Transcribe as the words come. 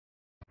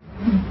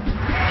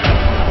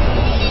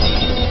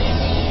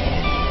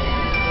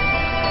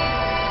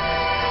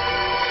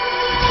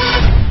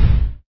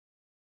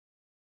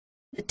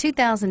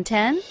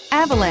2010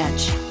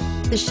 Avalanche.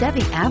 The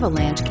Chevy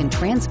Avalanche can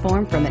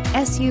transform from an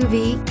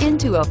SUV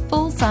into a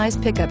full-size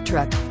pickup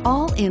truck,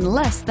 all in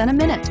less than a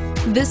minute.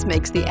 This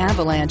makes the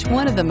Avalanche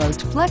one of the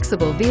most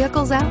flexible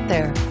vehicles out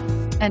there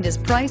and is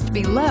priced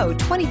below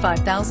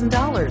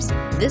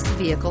 $25,000. This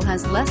vehicle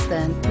has less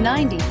than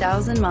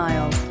 90,000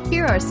 miles.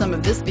 Here are some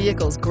of this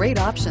vehicle's great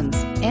options: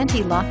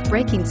 anti-lock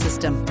braking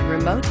system,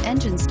 remote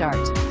engine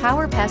start,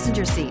 power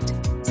passenger seat,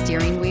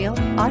 steering wheel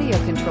audio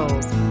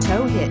controls,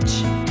 tow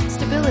hitch,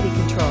 stability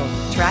control,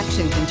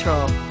 traction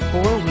control,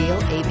 four-wheel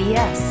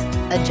ABS,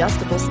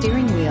 adjustable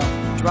steering wheel,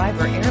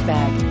 driver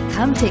airbag.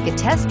 Come take a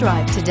test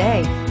drive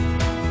today.